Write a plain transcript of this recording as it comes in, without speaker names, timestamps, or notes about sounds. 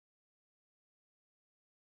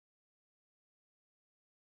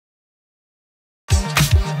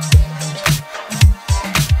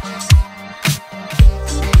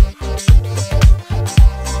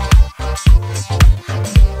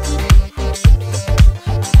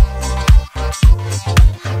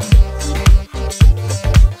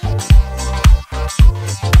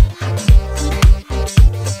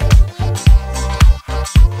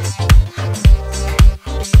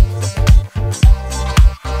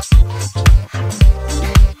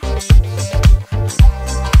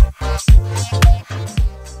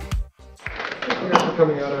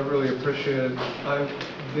did.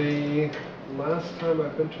 The last time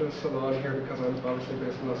I've been to a salon here, because I'm obviously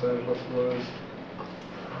based in Los Angeles, was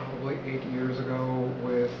probably 8 years ago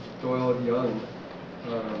with D&AD Young,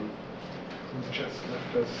 who just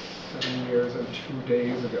left us 7 years and 2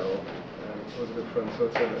 days ago. And was a good friend, so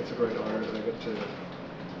it's a great honor that I get to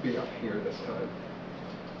be up here this time.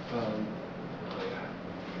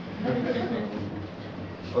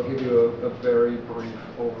 I'll give you a very brief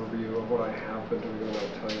overview of what I have been doing, and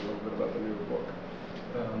I'll tell you a little bit about the new book.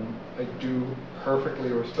 I do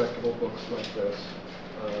perfectly respectable books like this.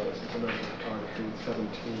 This is American Photography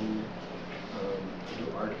 17. I do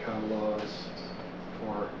art catalogs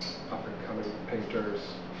for up-and-coming painters.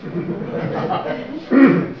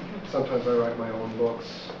 Sometimes I write my own books.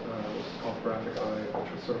 This is called Graphic Eye,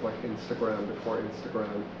 which was sort of like Instagram before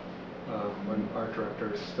Instagram. When art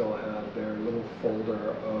directors still had their little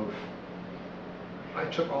folder of, I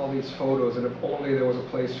took all these photos, and if only there was a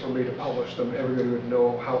place for me to publish them, everybody would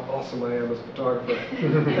know how awesome I am as a photographer.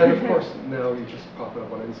 And of course, now you just pop it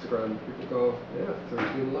up on Instagram, and people go, yeah,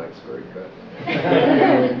 13 likes, very good.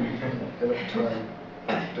 And at the time,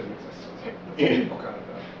 it didn't exist, so let's get a book out of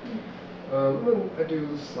that. And then I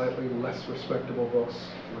do slightly less respectable books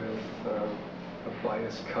with a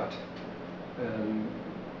bias cut and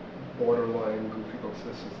borderline goofy books.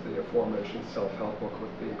 This is the aforementioned self-help book with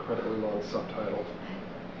the incredibly long subtitle,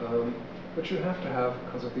 which you have to have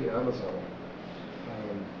because of the Amazon.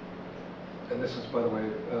 And this is, by the way,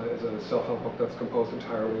 is a self-help book that's composed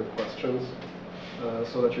entirely of questions,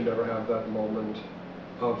 so that you never have that moment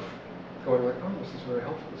of going like, oh, this is very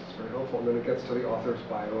helpful, this is very helpful, and then it gets to the author's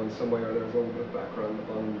bio in some way, or there's a little bit of background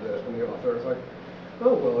on the author. It's like,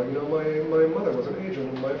 oh, well, you know, my mother was an agent,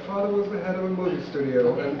 and my father was the head of a movie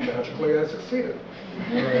studio, and magically I succeeded.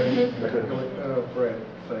 And you're like, oh, great,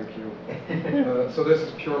 thank you. So this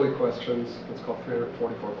is purely questions. It's called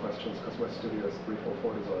 344 questions, because my studio is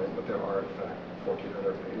 344 design, but there are, in fact,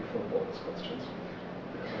 1,484 bonus questions,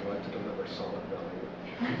 because I like to deliver solid value.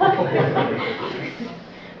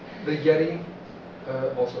 The Yeti,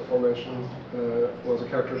 also aforementioned, was a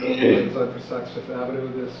character designed for Saks Fifth Avenue.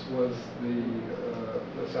 This was the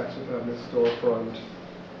Saks Fifth Avenue storefront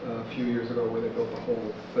a few years ago, where they built the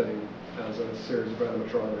whole thing as a series of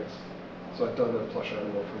animatronics. So I've done a plush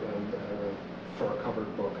animal for them for a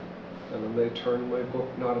covered book. And then they turned my book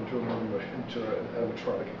not into a movie, but into an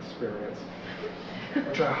animatronic experience,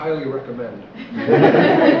 which I highly recommend.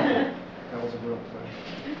 That was a real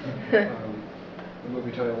pleasure. The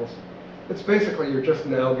movie titles. It's basically, you're just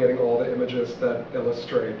now getting all the images that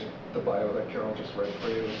illustrate the bio that Carol just read for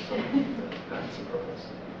you, so that's some purpose.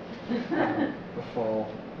 The Fall,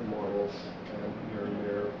 Immortals, and Mirror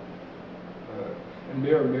Mirror. And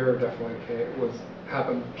Mirror Mirror definitely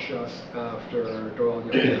happened just after D&AD Young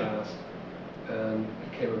passed, and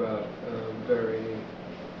it came about very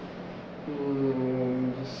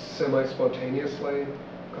semi-spontaneously,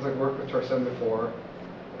 because I'd worked with Tarsem before,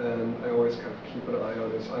 and I always kind of keep an eye on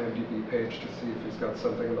his IMDb page to see if he's got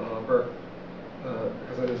something in the hopper.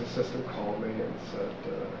 Because then his assistant called me and said,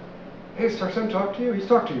 hey, has Tarsem talked to you? He's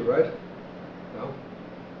talked to you, right? No.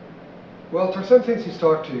 Well, Tarsem thinks he's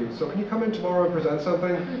talked to you, so can you come in tomorrow and present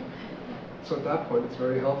something? So at that point, it's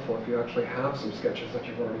very helpful if you actually have some sketches that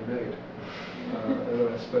you've already made. And then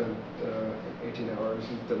I spent 18 hours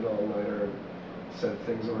and did an all-nighter and sent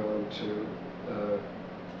things around to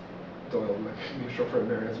Doyle, my mutual friend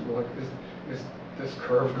Marian's, and we're like, is this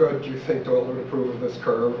curve good? Do you think Doyle would approve of this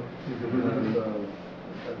curve? And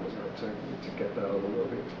that was enough to get that on the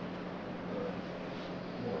movie.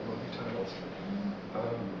 More movie titles.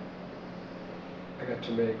 I got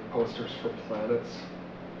to make posters for planets,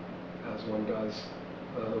 as one does.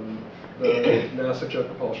 The NASA Jet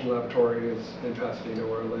Propulsion Laboratory is in Pasadena,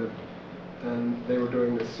 where I live, and they were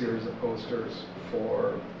doing this series of posters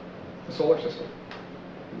for the solar system.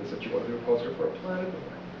 And they said, you want to do a poster for a planet?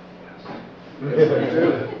 Yes. Yes, I do.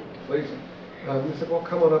 Please. They said, well,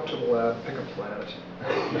 come on up to the lab, pick a planet.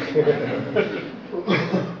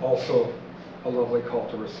 Also, a lovely call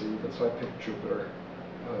to receive, and so I picked Jupiter,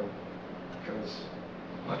 because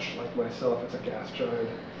much like myself, it's a gas giant.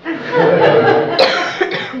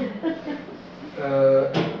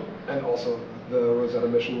 And also, the Rosetta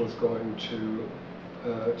mission was going to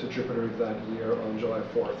Jupiter that year on July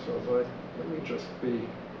 4th, so I was like, let me just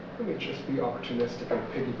be opportunistic and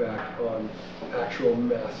piggyback on actual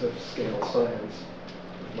massive scale science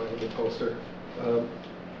with my little poster.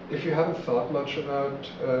 If you haven't thought much about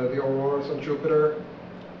the auroras on Jupiter,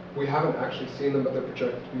 we haven't actually seen them, but they're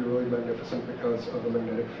projected to be really magnificent because of the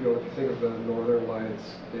magnetic field. If you think of the northern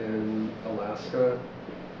lights in Alaska,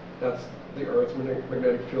 that's the Earth's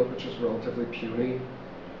magnetic field, which is relatively puny.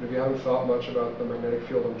 And if you haven't thought much about the magnetic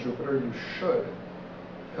field on Jupiter, you should,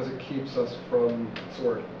 because it keeps us from,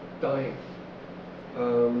 sort of dying.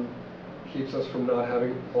 Keeps us from not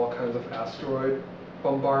having all kinds of asteroid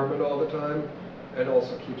bombardment all the time, and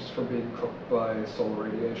also keeps us from being cooked by solar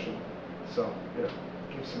radiation. So, you know,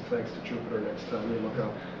 give some thanks to Jupiter next time you look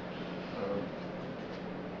up.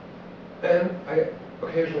 And I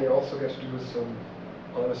occasionally also get to do some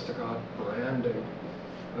honest-to-God branding.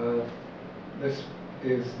 This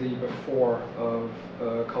is the before of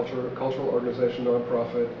a cultural organization,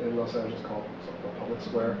 nonprofit in Los Angeles called Public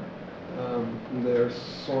Square. They're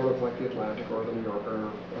sort of like the Atlantic or the New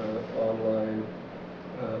Yorker online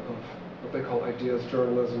of what they call ideas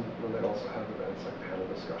journalism, and they also have events like panel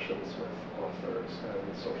discussions with authors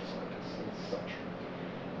and social scientists and such.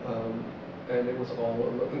 And it was all,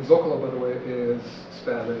 and Zocalo, by the way, is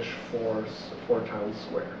Spanish for town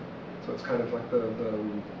square. So it's kind of like the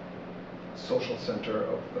social center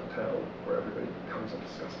of the town where everybody comes and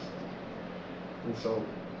discusses things. And so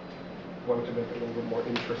wanted to make it a little bit more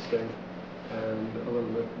interesting and a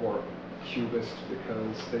little bit more cubist,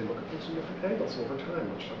 because they look at things from different angles over time,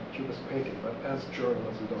 much like cubist painting, but as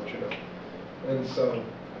journalism, don't you know? And so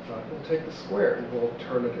I thought, we'll take the square and we'll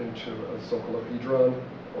turn it into a zocalohedron,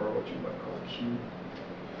 or what you might call a cube.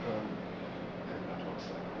 And that looks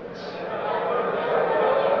like this.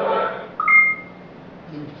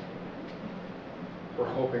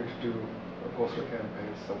 We're hoping to do a poster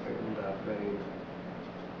campaign, something in that vein.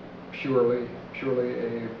 Purely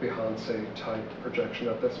a Beyoncé type projection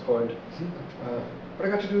at this point. But I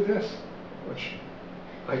got to do this, which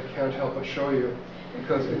I can't help but show you,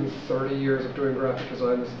 because in 30 years of doing graphic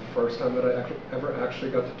design, this is the first time that I ever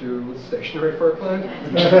actually got to do stationery for a client.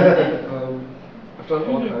 I've done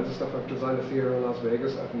all kinds of stuff. I've designed a theater in Las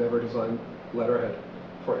Vegas. I've never designed letterhead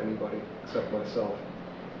for anybody except myself.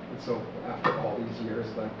 And so after all these years,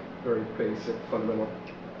 that very basic, fundamental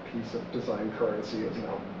piece of design currency is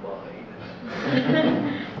now mine.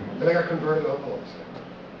 And I got converted envelopes.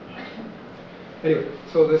 Anyway,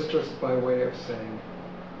 so this just by way of saying,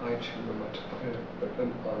 I too am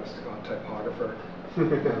an honest-to-God typographer.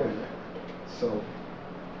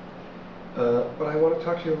 But I want to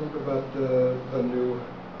talk to you a little bit about the new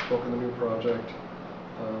book and the new project.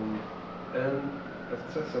 And as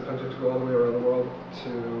it says, sometimes you have to go all the way around the world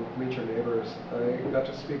to meet your neighbors. I got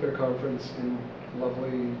to speak at a conference in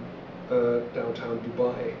lovely downtown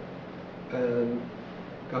Dubai, and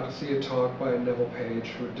got to see a talk by Neville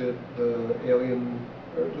Page, who did the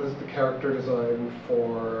character design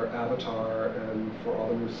for Avatar and for all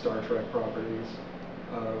the new Star Trek properties,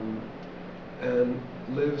 and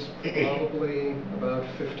lives probably about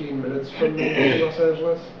 15 minutes from me in Los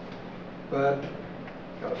Angeles, but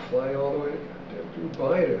got to fly all the way to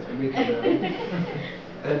Dubai to meet the man.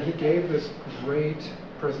 And he gave this great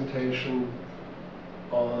presentation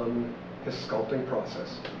on his sculpting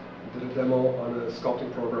process. He did a demo on a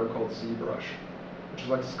sculpting program called ZBrush, which is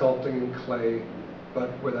like sculpting in clay, but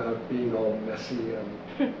without being all messy and,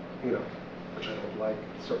 you know, which I don't like,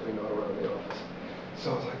 certainly not around the office.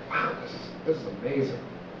 So I was like, wow, this is amazing.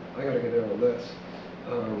 I gotta get in on this.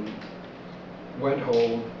 Went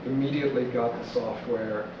home, immediately got the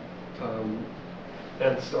software,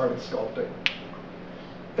 and started sculpting.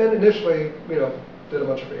 And initially, you know, did a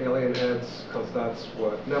bunch of alien heads, because that's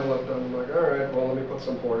what Neville had done. I'm like, all right, well, let me put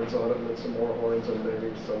some horns on it, and then some more horns, and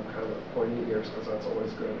maybe some kind of pointy ears, because that's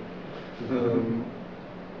always good.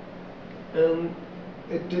 And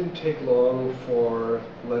it didn't take long for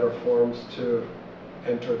letter forms to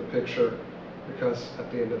enter the picture, because at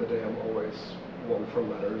the end of the day, I'm always one for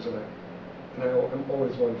letters, and I'm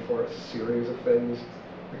always one for a series of things,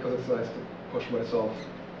 because it's nice to push myself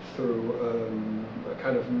through a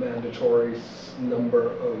kind of mandatory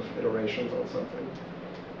number of iterations on something.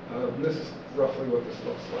 This is roughly what this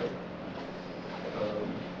looks like,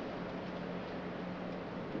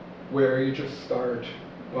 where you just start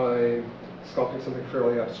by sculpting something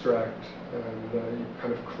fairly abstract, and you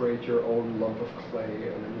kind of create your own lump of clay,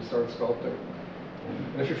 and then you start sculpting.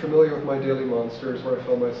 And if you're familiar with my daily monsters, where I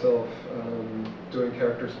film myself doing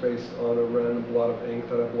characters based on a random blot of ink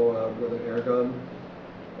that I blow out with an air gun,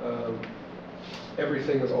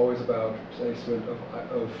 everything is always about placement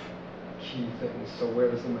of key things. So where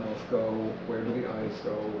does the mouth go? Where do the eyes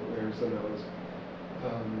go? Where's the nose?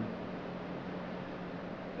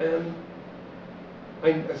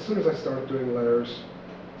 And as soon as I started doing letters,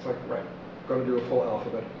 it's like, right, I'm going to do a full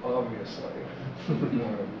alphabet, obviously.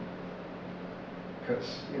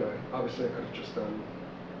 Because, you know, obviously I could have just done,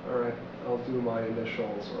 all right, I'll do my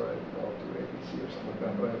initials, or I'll do ABC or something like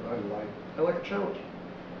that, but I like a challenge.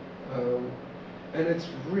 And it's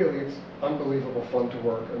unbelievable fun to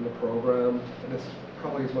work in the program, and it's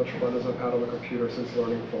probably as much fun as I've had on the computer since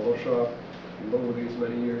learning Photoshop, lo these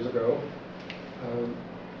many years ago.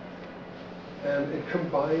 And it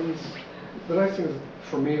combines, the nice thing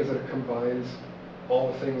for me is that it combines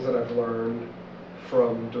all the things that I've learned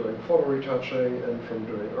from doing photo retouching and from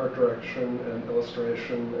doing art direction and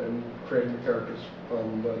illustration and creating the characters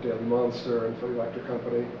on the Daily Monster and for the Electric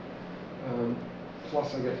Company.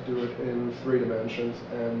 Plus I get to do it in 3 dimensions,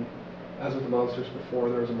 and as with the monsters before,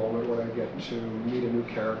 there's a moment where I get to meet a new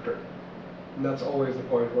character. And that's always the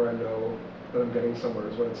point where I know that I'm getting somewhere,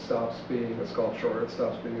 is when it stops being a sculpture, or it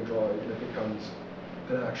stops being a drawing, and it becomes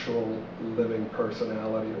an actual living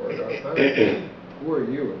personality, or who are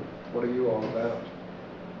you, and what are you all about?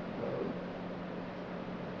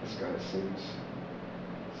 This guy seems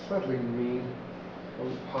slightly mean, or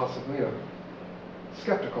possibly,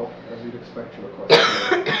 skeptical, as you'd expect from a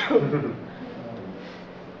question.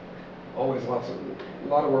 Always a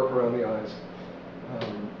lot of work around the eyes.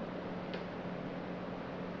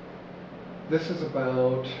 This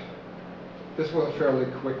was a fairly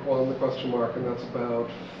quick one, the question mark, and that's about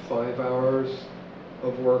 5 hours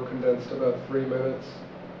of work condensed to about 3 minutes.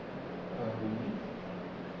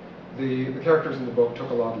 The characters in the book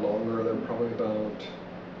took a lot longer. They're probably about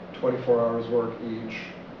 24 hours work each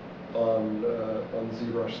on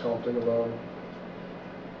ZBrush sculpting alone.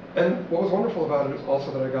 And what was wonderful about it is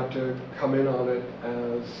also that I got to come in on it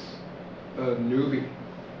as a newbie.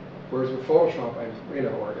 Whereas with Photoshop,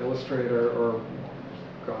 or Illustrator, or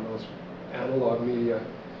God knows, analog media,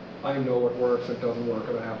 I know what works and doesn't work,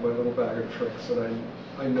 and I have my little bag of tricks, and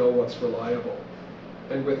I know what's reliable.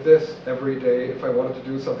 And with this, every day, if I wanted to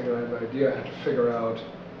do something and I had an idea, I had to figure out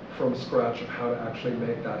from scratch of how to actually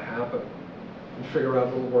make that happen, and figure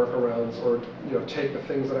out little workarounds, or take the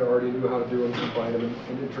things that I already knew how to do and combine them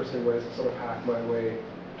in interesting ways to sort of hack my way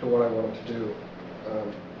to what I wanted to do.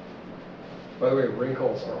 By the way,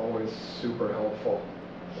 wrinkles are always super helpful.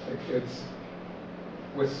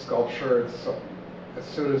 With sculpture, as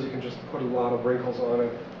soon as you can just put a lot of wrinkles on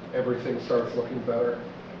it, everything starts looking better.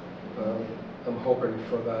 I'm hoping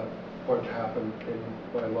for that point to happen in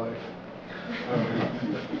my life.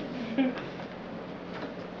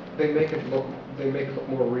 They make it look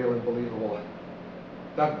more real and believable.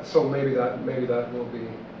 So maybe that will be,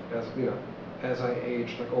 as I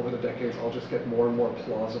age, like over the decades, I'll just get more and more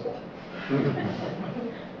plausible. And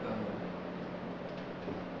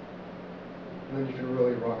then you can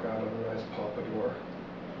really rock out on a nice pompadour,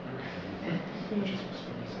 which is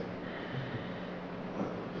easy.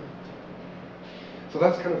 So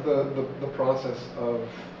that's kind of the process of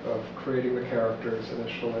creating the characters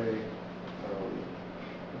initially.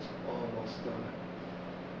 It's almost done.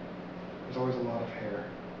 There's always a lot of hair.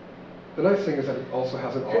 The nice thing is that it also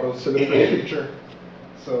has an auto symmetry feature.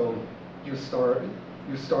 So you start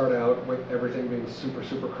out with everything being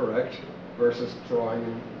super correct versus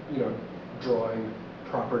drawing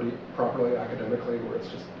properly academically, where it's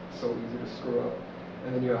just so easy to screw up.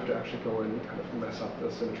 And then you have to actually go in and kind of mess up the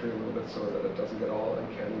symmetry a little bit so that it doesn't get all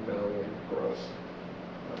uncanny valley and gross.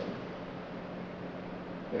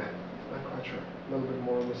 Yeah, not quite sure. A little bit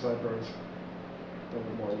more on the sideburns, a little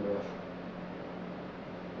bit more on the mouth. A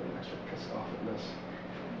little extra pissed offness.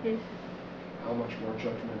 How much more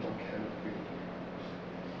judgmental can it be?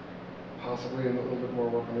 Possibly a little bit more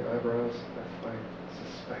work on the eyebrows, if I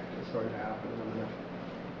suspect is going to happen in a minute.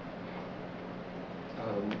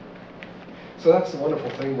 So that's the wonderful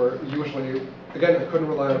thing, where usually, again, I couldn't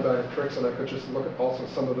rely on a bag of tricks, and I could just look at also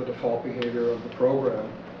some of the default behavior of the program,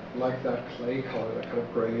 like that clay color, that kind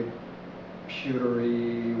of gray,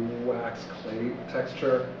 pewtery, wax clay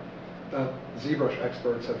texture. ZBrush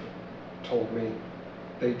experts have told me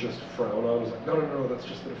they just frown on. It's like, no, that's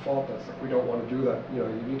just the default. That's like, we don't want to do that. You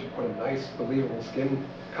need to put a nice, believable skin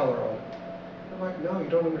color on it. I'm like, no, you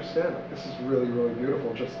don't understand. Like, this is really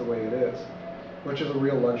beautiful just the way it is, which is a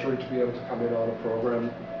real luxury to be able to come in on a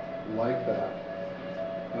program like that.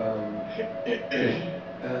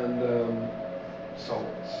 So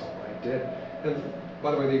I did. And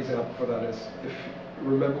by the way, the example for that is, if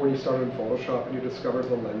remember when you started in Photoshop and you discovered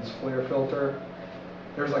the lens flare filter,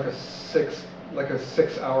 there's like a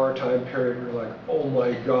 6-hour time period where you're like, oh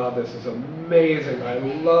my God, this is amazing, I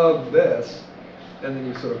love this. And then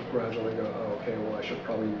you sort of gradually go, oh, okay, well, I should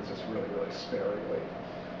probably use this really sparingly.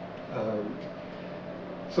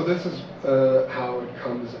 So this is how it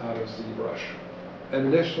comes out of ZBrush.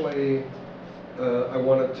 And initially, I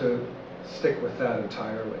wanted to stick with that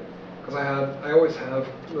entirely, because I always have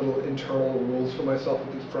little internal rules for myself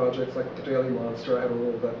with these projects. Like with the Daily Monster, I had a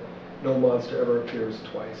rule that no monster ever appears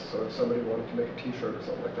twice. So if somebody wanted to make a T-shirt or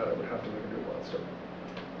something like that, I would have to make a new monster.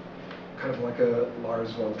 Kind of like a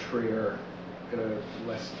Lars von Trier in a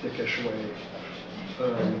less dickish way.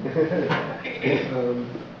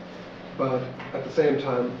 But at the same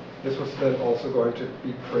time, this was then also going to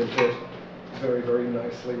be printed very, very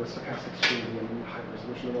nicely with stochastic screening and high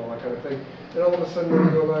resolution and all that kind of thing. And all of a sudden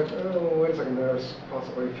you go like, oh, wait a second, there's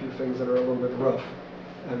possibly a few things that are a little bit rough.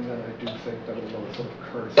 And then I do think that a little sort of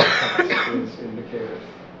curse is indicated.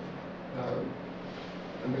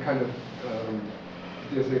 And the kind of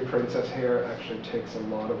Disney princess hair actually takes a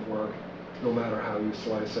lot of work, no matter how you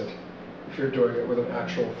slice it. If you're doing it with an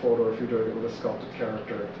actual photo, or if you're doing it with a sculpted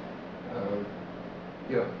character,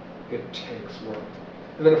 it takes work.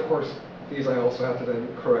 And then of course, these I also have to then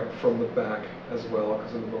correct from the back as well,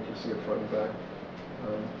 because in the book you see it front and back.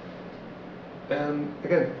 And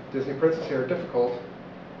again, Disney princess hair, difficult.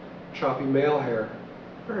 Choppy male hair,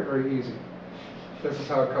 very, very easy. This is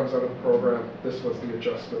how it comes out of the program. This was the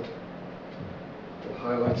adjustment. The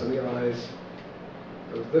highlights in the eyes.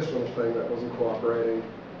 There was this little thing that wasn't cooperating,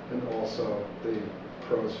 and also the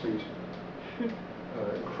crow's feet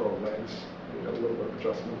and crow legs. You know, a little bit of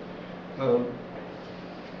adjustment.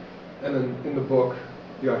 And then in the book,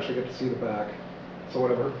 you actually get to see the back. So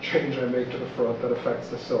whatever change I make to the front that affects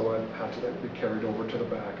the silhouette had to then be carried over to the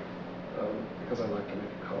back, because I like to make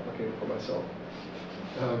it complicated for myself.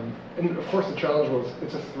 And of course the challenge was,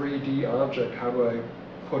 it's a 3D object. How do I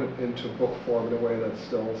put it into book form in a way that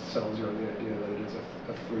still sells you on the idea that it is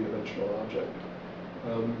a three-dimensional object?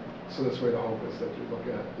 So this way the hope is that you look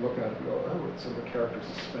at it and go, oh, it's sort of a character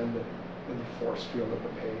suspended in the force field of the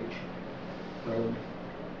page.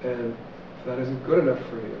 And if that isn't good enough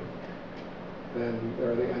for you, then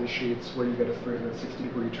there are the end sheets where you get a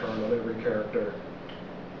 360-degree turn on every character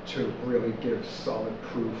to really give solid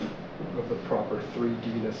proof of the proper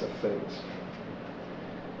 3D-ness of things.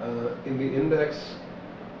 In the index,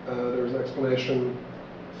 there's an explanation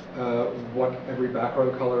what every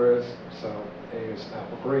background color is. So A is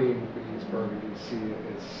apple green, B is burgundy, C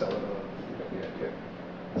is celadon. You get the idea.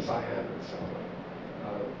 Cyan is celadon.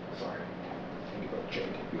 Sorry, indigo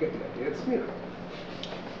jade. You get the idea. It's,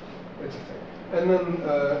 it's a thing. And then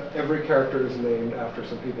every character is named after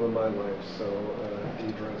some people in my life. So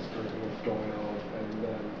Deidre is Doyle, and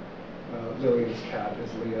then Lillian's cat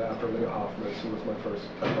is Leah, after Leah Hoffman, who was my first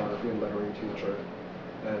typography and lettering teacher,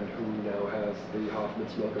 and who now has the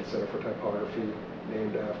Hoffman's Milken Center for Typography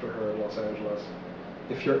named after her in Los Angeles.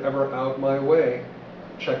 If you're ever out my way,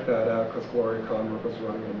 check that out, because Gloria Conroy was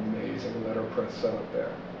running an amazing letterpress setup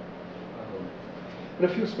there. And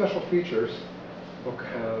a few special features. The book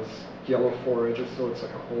has yellow 4 edges, so it's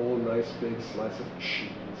like a whole nice big slice of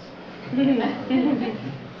cheese.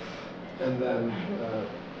 And then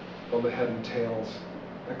on the head and tails,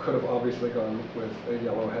 I could have obviously gone with a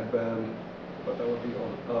yellow headband, but that would be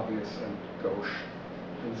obvious and gauche.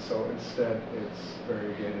 And so instead it's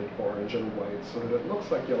variegated orange and white, so that it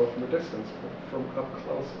looks like yellow from a distance, but from up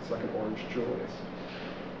close it's like an orange Julius,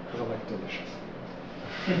 because I like delicious.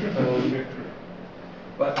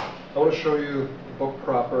 But I want to show you the book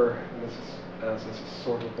proper, and this is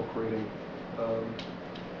sort of book reading.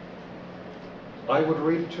 I would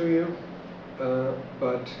read it to you,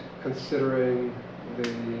 but considering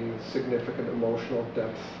the significant emotional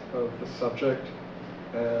depth of the subject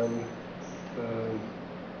and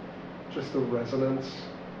just the resonance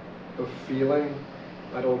of feeling,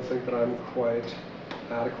 I don't think that I'm quite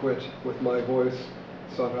adequate with my voice.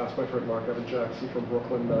 So I've asked my friend Mark Evan Jackson from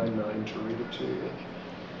Brooklyn Nine-Nine to read it to you.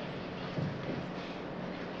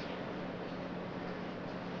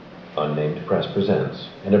 Unnamed Press presents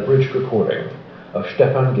an abridged recording of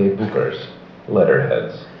Stefan G. Bucher's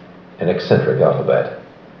LetterHeads, an Eccentric Alphabet,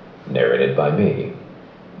 narrated by me,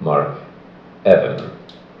 Mark Evan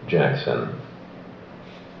Jackson.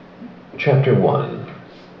 Chapter 1,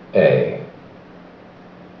 A.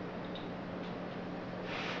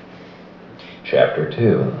 Chapter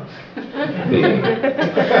 2, B.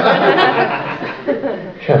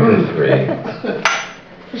 Chapter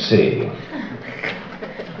 3, C.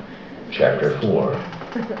 Chapter 4,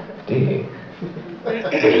 D.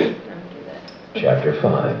 Chapter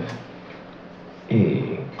 5,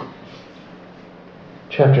 E.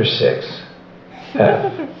 Chapter 6,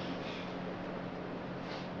 F.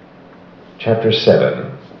 Chapter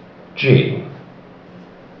 7, G.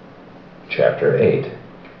 Chapter 8,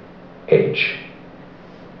 H.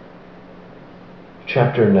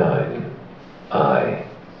 Chapter 9, I.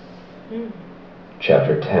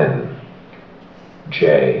 Chapter 10,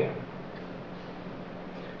 J.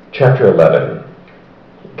 Chapter 11,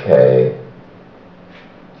 K.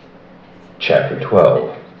 Chapter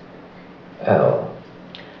 12, L.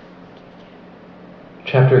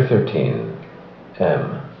 Chapter 13,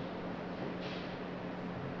 M.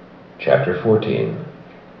 Chapter 14,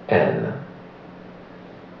 N.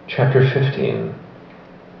 Chapter 15,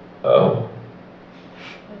 O.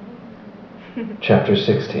 Chapter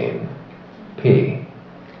 16, P.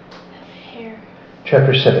 Hair.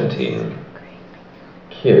 Chapter 17,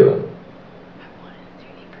 Q.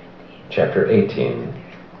 Chapter 18,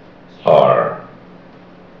 R.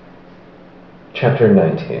 Chapter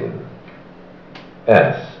 19,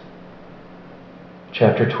 S.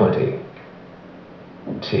 Chapter 20,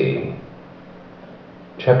 T.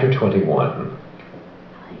 Chapter 21,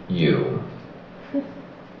 U.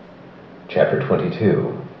 Chapter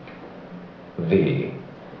 22, V.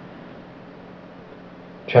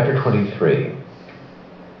 Chapter 23,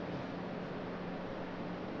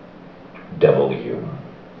 W.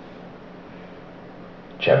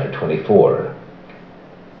 Chapter 24,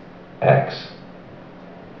 X.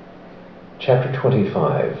 Chapter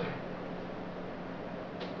 25,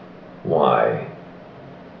 Y.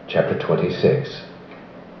 Chapter 26,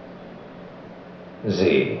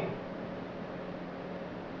 Z.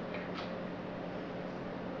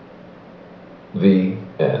 The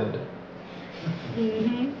end.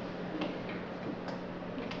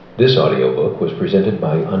 This audiobook was presented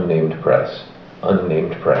by Unnamed Press.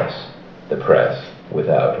 Unnamed Press. The press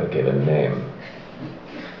without a given name.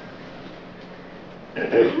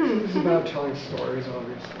 It's about telling stories,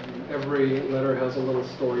 obviously. Every letter has a little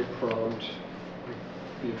story prompt, like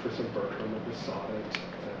Beatrice and Bertram and Besotted,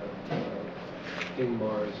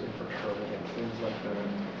 Ingmar's Infraternity, and things like that.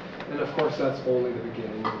 And of course, that's only the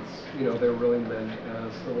beginning. It's, they're really meant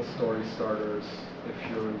as little story starters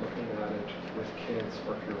if you're looking at it with kids,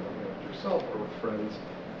 or if you're looking at it yourself or with friends,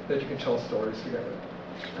 that you can tell stories together.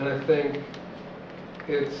 And I think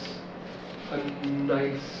it's a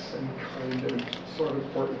nice and kind and sort of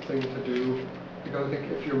important thing to do, because I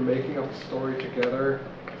think if you're making up a story together,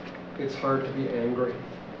 it's hard to be angry.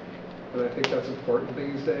 And I think that's important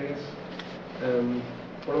these days. And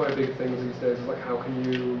one of my big things these days is like, how can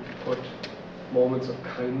you put moments of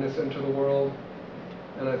kindness into the world?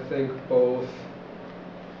 And I think both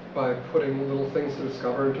by putting little things to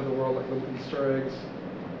discover into the world, like little Easter eggs,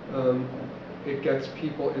 it gets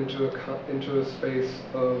people into a space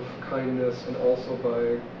of kindness, and also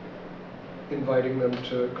by inviting them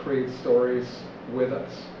to create stories with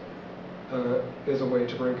us is a way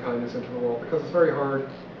to bring kindness into the world. Because it's very hard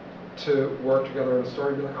to work together on a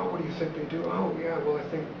story and be like, oh, what do you think they do? Oh, yeah, well, I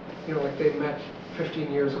think, like they met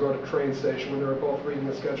 15 years ago at a train station when they were both reading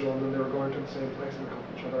the schedule, and then they were going to the same place and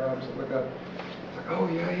helping each other out or something like that. It's like, oh,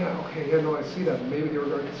 yeah, okay, yeah, no, I see that. Maybe they were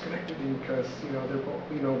going to Schenectady because, they're both,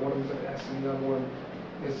 one of them's an S and the other one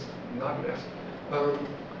is not an S.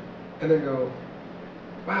 And then go,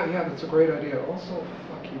 wow, yeah, that's a great idea. Also,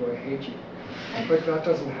 fuck you, I hate you. Like, that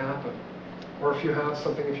doesn't happen. Or if you have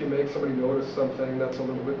something, if you make somebody notice something that's a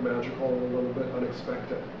little bit magical and a little bit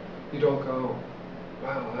unexpected, you don't go,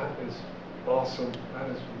 wow, that is awesome, that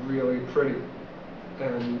is really pretty,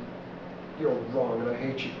 and you're wrong and I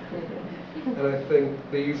hate you. And I think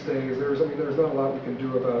these days, there's not a lot we can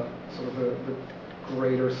do about sort of the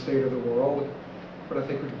greater state of the world, but I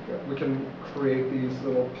think we can create these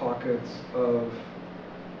little pockets of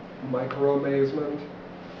micro-amazement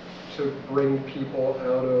to bring people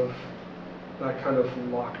out of that kind of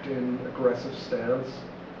locked-in, aggressive stance.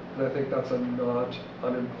 And I think that's a not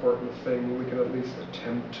unimportant thing we can at least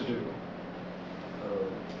attempt to do.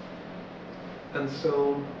 And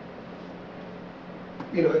so,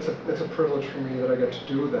 it's a privilege for me that I get to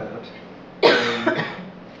do that.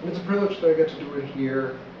 And it's a privilege that I get to do it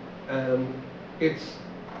here. And it's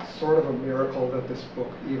sort of a miracle that this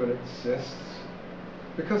book even exists,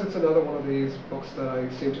 because it's another one of these books that I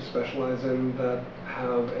seem to specialize in that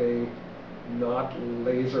have a not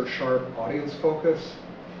laser sharp audience focus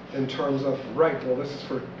in terms of, right, well, this is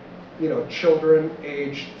for children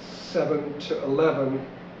aged 7 to 11,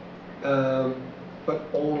 but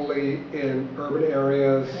only in urban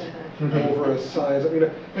areas over a size.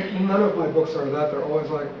 Like, none of my books are that. They're always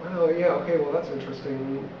like, well, yeah, okay, well, that's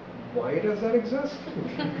interesting. Why does that exist?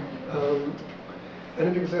 And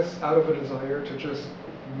it exists out of a desire to just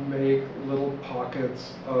make little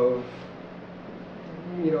pockets of,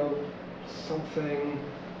 something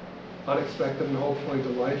unexpected and hopefully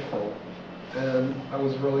delightful. And I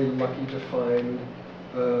was really lucky to find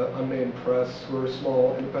Unnamed Press, who are a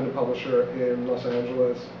small independent publisher in Los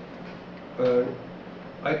Angeles.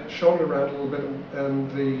 I showed it around a little bit,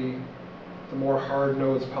 and the more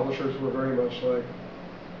hard-nosed publishers were very much like,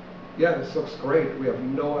 yeah, this looks great, we have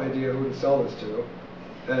no idea who to sell this to.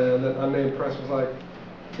 And then Unnamed Press was like,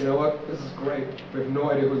 you know what, this is great. We have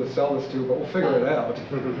no idea who to sell this to, but we'll figure it out.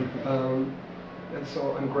 And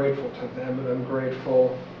so I'm grateful to them, and I'm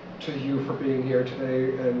grateful to you for being here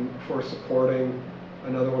today and for supporting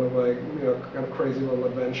another one of my kind of crazy little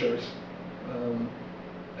adventures.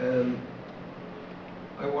 And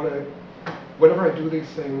I want to, whenever I do these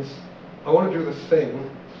things, I want to do the thing,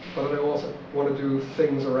 but then I also want to do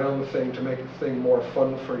things around the thing to make the thing more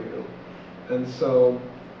fun for you. And so,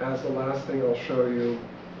 as the last thing I'll show you,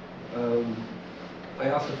 I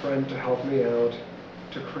asked a friend to help me out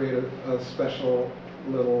to create a special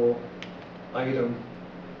little item.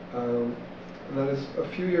 And that is, a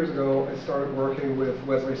few years ago, I started working with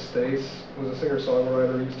Wesley Stace, who was a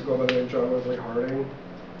singer-songwriter who used to go by the name John Wesley Harding.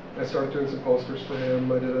 I started doing some posters for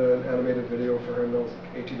him. I did an animated video for him that was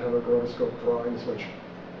 1,800 rotoscope drawings, which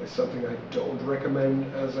is something I don't recommend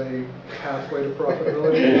as a pathway to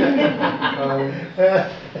profitability.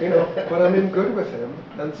 But I'm in good with him.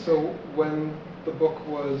 And so when the book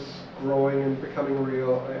was growing and becoming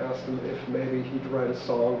real, I asked him if maybe he'd write a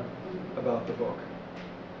song about the book.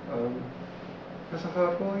 Because I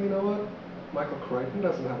thought, well, you know what? Michael Crichton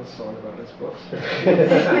doesn't have a song about his books. Amy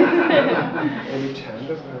Tan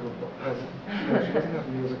doesn't have a book. She doesn't have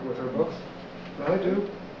music with her books. But I do.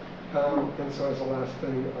 And so as the last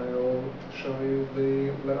thing, I'll show you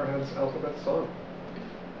the LetterHeads alphabet song.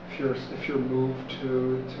 If you're moved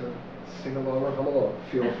to sing along or hum along,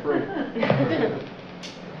 feel free.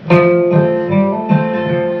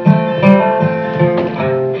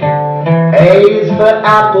 A is for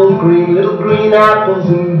apple, green little green apples,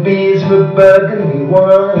 and B is for burgundy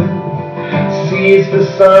wine. C is for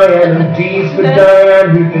cyan, and D is for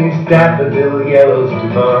Diane, who thinks daffodil yellow's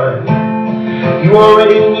divine. You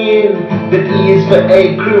already knew that E is for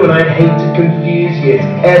ecru, and I'd hate to confuse you. It's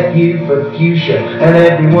FU for fuchsia, and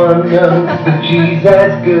everyone knows that G's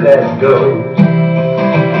as good as gold.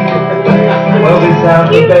 Well, this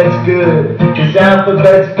alphabet's good, this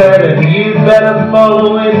alphabet's better. You better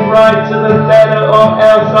follow it right to the letter, or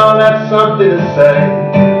else I'll have something to say.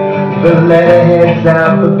 The LetterHeads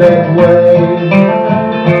alphabet way.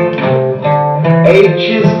 H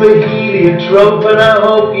is for heliotrope, and I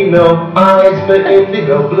hope you know I is for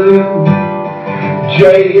indigo blue.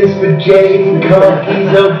 J is for jade,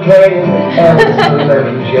 coffee's okay, and L is for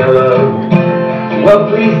lemon jello. Well,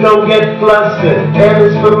 please don't get flustered. M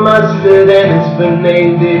is for mustard, N is for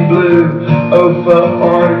navy blue. O for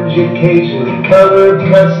orange, occasionally color of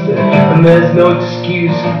custard. And there's no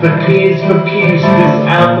excuse, but P is for puce. This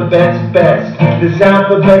alphabet's best, this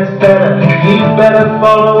alphabet's better. You better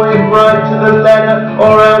follow it right to the letter,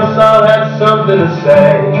 or else I'll have something to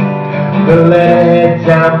say. The LetterHeads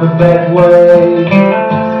alphabet way.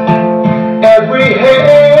 Every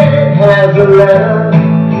head has a letter.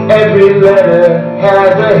 Every letter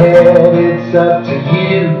has a head. It's up to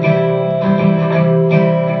you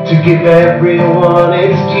to give everyone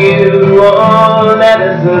its due. All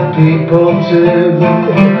letters are people too.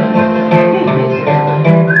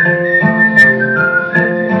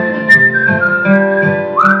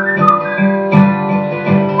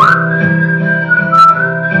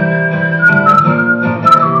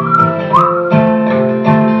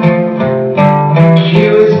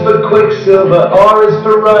 Quicksilver, R is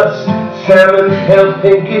for rust, salmon's pale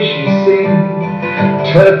pinkish, you see.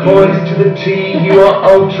 Turquoise to the T, you are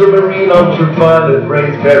ultramarine, ultraviolet,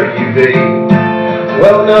 rays very UV.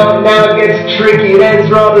 Well, no, now it gets tricky, it ends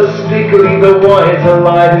rather stickily. The Y is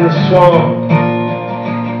alive in the swamp.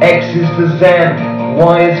 X is for Zan,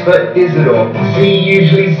 Y is for Isidore. Z,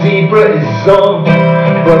 usually zebra, is Zom.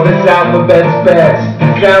 Well, this alphabet's best,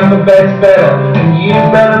 this alphabet's better, and you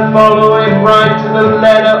better follow it right to the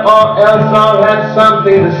letter, or else I'll have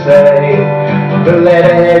something to say. The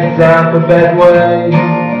LetterHeads alphabet way,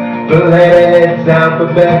 the LetterHeads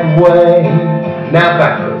alphabet way. Now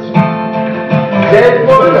backwards.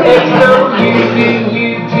 Z1, X, O, U, V,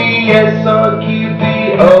 U, T, S, R, Q, V,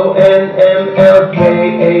 O, N, M, L, K,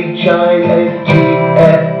 H, I, F, G,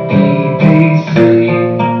 F, E, D, C,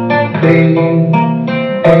 B,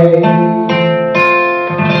 A.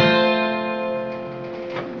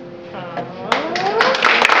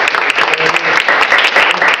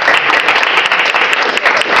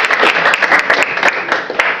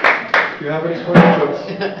 If you have any questions,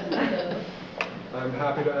 I'm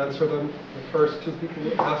happy to answer them. The first two people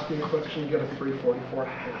who ask me a question get a 344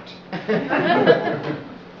 hat.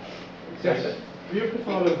 Yes? Have you ever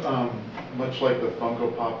thought of, much like the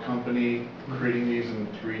Funko Pop company, creating these in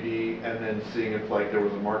 3D and then seeing if like there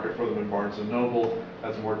was a market for them in Barnes & Noble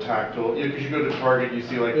as more tactile? Because you go to Target, you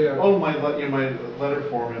see like, oh, my letter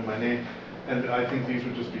form and my name. And I think these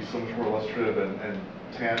would just be so much more illustrative and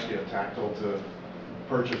tactile to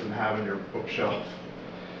purchase and have in your bookshelf?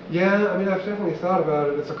 Yeah, I mean, I've definitely thought about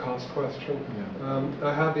it. It's a cost question. Yeah.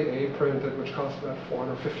 I have the A printed, which costs about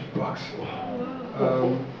 $450.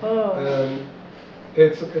 Oh. And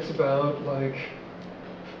it's about like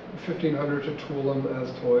 $1,500 to tool them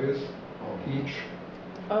as toys each.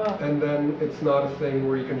 Oh. And then it's not a thing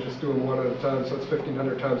where you can just do them one at a time, so it's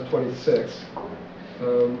 1,500 times 26.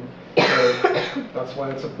 So that's why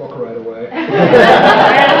it's a book right away.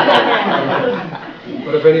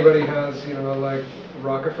 But if anybody has, you know, like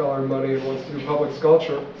Rockefeller money and wants to do public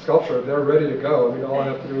sculpture, they're ready to go. I mean, all I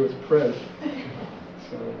have to do is print.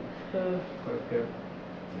 So, but yeah.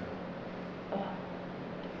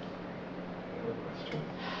 Other question?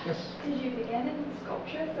 Yes. Did you begin in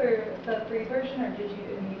sculpture for the free version, or did you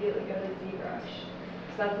immediately go to ZBrush?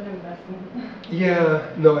 Because that's an investment. Yeah,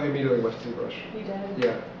 no, I immediately went to ZBrush. You did?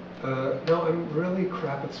 Yeah. No, I'm really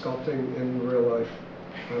crap at sculpting in real life.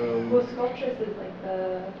 Well, Sculptress is like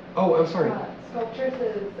the... Oh, I'm sorry. Sculptress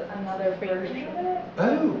is another version of it.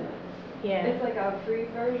 Oh. Yeah. It's like a free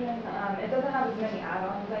version. It doesn't have as many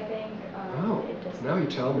add-ons, I think. Oh, it doesn't. now you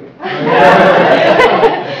tell me.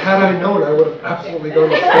 Had I known, I would have absolutely gone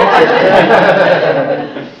to sculpture.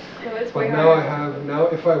 So it's But way now I harder. have, now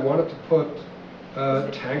if I wanted to put a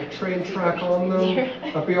tank train track on them,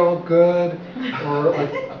 that'd be all good. Or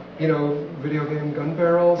like, you know, video game gun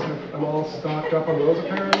barrels, I'm all stocked up on those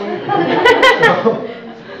apparently. So,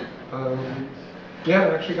 yeah,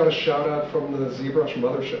 I actually got a shout out from the ZBrush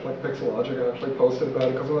mothership, like Pixelogic actually posted about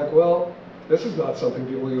it because they're like, well, this is not something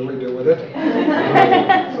people usually do with it.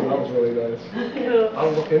 So that was really nice. Cool.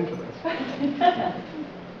 I'll look into this.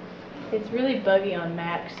 It's really buggy on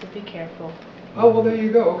Mac, so be careful. Oh, well, there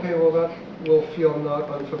you go. Okay, well, that will feel not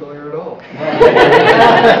unfamiliar at all.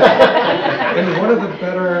 And one of the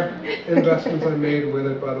better investments I made with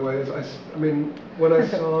it, by the way, is I mean, when I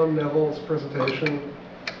saw Neville's presentation,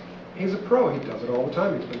 he's a pro. He does it all the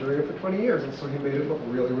time. He's been doing it for 20 years, and so he made it look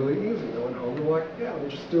really, really easy. I went home and I'm like, yeah, let me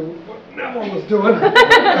just do what Neville was doing.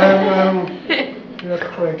 And you know,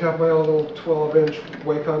 cranked up my old little 12-inch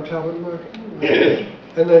Wacom tablet. And,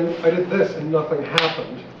 and then I did this, and nothing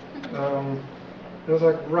happened. It was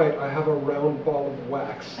like, right, I have a round ball of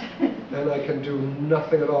wax, and I can do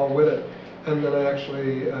nothing at all with it. And then I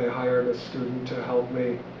hired a student to help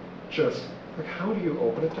me just, like, how do you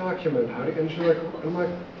open a document? How do you, and she's like, I'm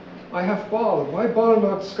like, I have ball. Why ball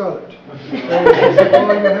not sculpted? And she's like,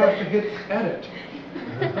 well, you have to hit edit.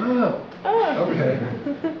 Oh, okay.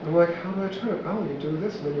 I'm like, how do I turn it? Oh, you do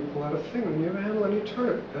this, and then you pull out a thing, and you handle, and you turn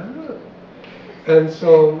it. Oh. And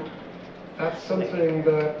so that's something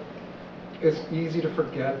that is easy to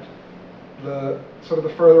forget. The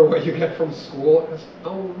further away you get from school, is,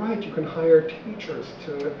 oh right, you can hire teachers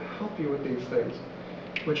to help you with these things,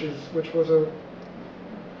 which was a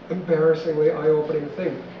embarrassingly eye-opening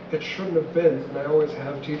thing. It shouldn't have been, and I always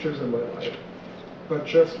have teachers in my life, but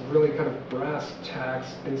just really kind of brass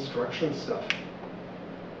tacks instruction stuff.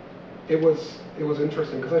 It was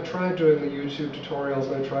interesting because I tried doing the YouTube tutorials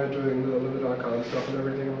and I tried doing the lynda.com stuff and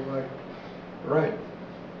everything, and I'm like, right,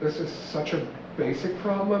 this is such a basic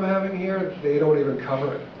problem I'm having here, they don't even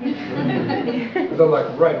cover it. And they're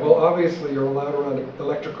like, right, well obviously you're allowed around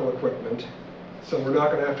electrical equipment, so we're not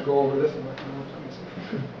going to have to go over this. I'm like, no, let me see if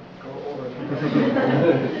we can go over it.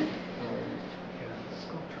 Yeah,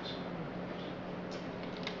 sculptures.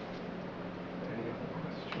 Any other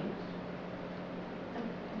questions?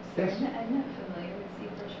 Yes. I'm not familiar with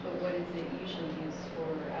ZBrush, but what is it usually used for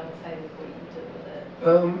outside of what you did with it?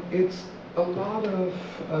 It's a lot of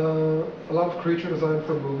creature design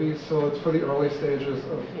for movies, so it's for the early stages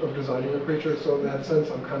of designing the creature. So in that sense,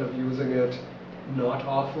 I'm kind of using it not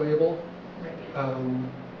off-label,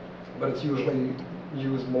 but it's usually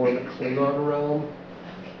used more in the Klingon realm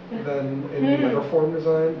than in the letter form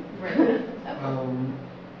design. Right.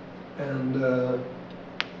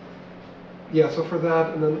 Yeah, so for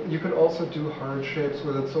that, and then you can also do hard shapes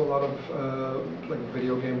with it. So a lot of like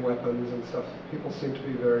video game weapons and stuff. People seem to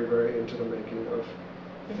be very, very into the making of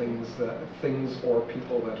things or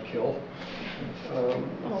people that kill.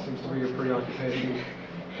 It seems to be a preoccupation.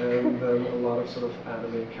 And then a lot of sort of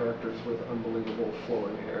anime characters with unbelievable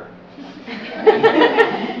flowing hair.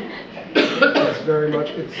 It's very much.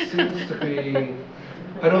 It seems to be.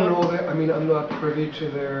 I don't know that. I mean, I'm not privy to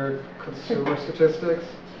their consumer statistics.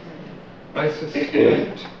 I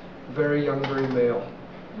suspect very young, very male.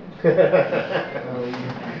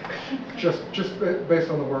 Just based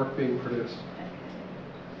on the work being produced.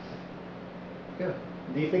 Yeah.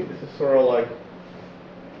 Do you think this is sort of like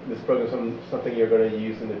this program something you're going to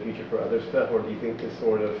use in the future for other stuff, or do you think it's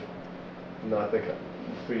sort of not the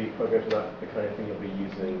 3D programs are not the kind of thing you'll be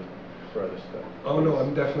using for other stuff. Oh no,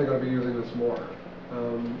 I'm definitely going to be using this more.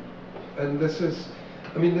 And this is,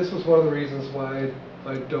 I mean, this was one of the reasons why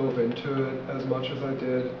I dove into it as much as I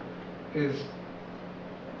did, is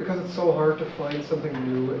because it's so hard to find something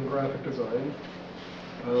new in graphic design.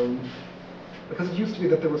 Because it used to be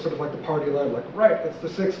that there was sort of like the party line, like, right, it's the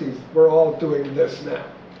 60s, we're all doing this now.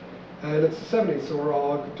 And it's the 70s, so we're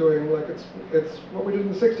all doing like it's what we did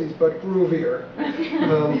in the 60s, but groovier.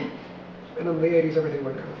 And in the 80s, everything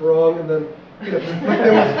went kind of wrong, and then, you know,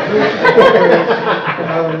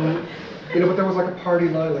 like but there was like a party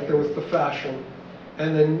line, like there was the fashion,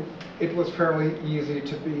 and then it was fairly easy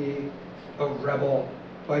to be a rebel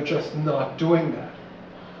by just not doing that.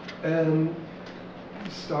 And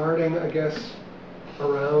starting, I guess,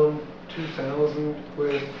 around 2000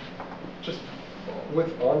 with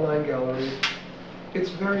online galleries, it's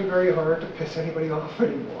very, very hard to piss anybody off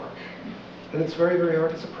anymore. And it's very, very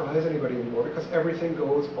hard to surprise anybody anymore because everything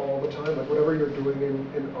goes all the time. Like whatever you're doing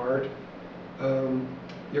in art,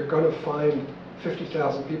 you're going to find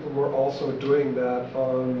 50,000 people who are also doing that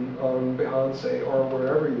on Behance or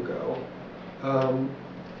wherever you go.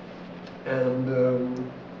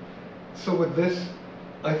 So with this,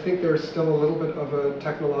 I think there's still a little bit of a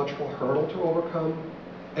technological hurdle to overcome,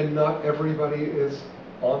 and not everybody is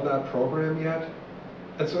on that program yet.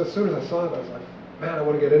 And so as soon as I saw it, I was like, man, I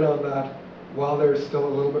want to get in on that while there's still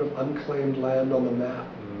a little bit of unclaimed land on the map.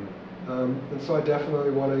 And so I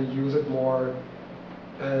definitely want to use it more.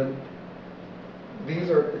 And these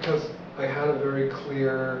are, because I had a very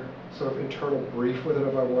clear sort of internal brief with it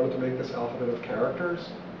if I wanted to make this alphabet of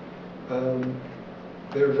characters.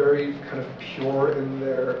 They're very kind of pure in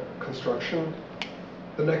their construction.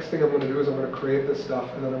 The next thing I'm going to do is I'm going to create this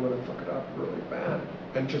stuff, and then I'm going to fuck it up really bad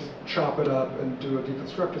and just chop it up and do a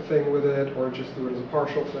deconstructed thing with it, or just do it as a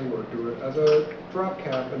partial thing, or do it as a drop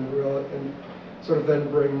cap, and sort of then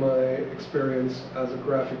bring my experience as a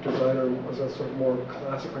graphic designer, as a sort of more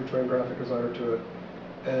classically trained graphic designer to it,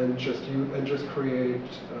 and just create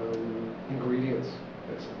ingredients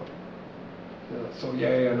basically. Yeah, so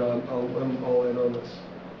yeah, no, I'm all in on this.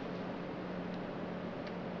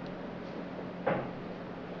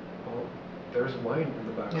 Oh, there's wine in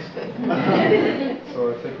the back. So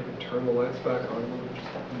I think we can turn the lights back on.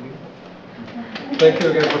 Thank you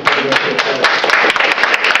again for putting up with that.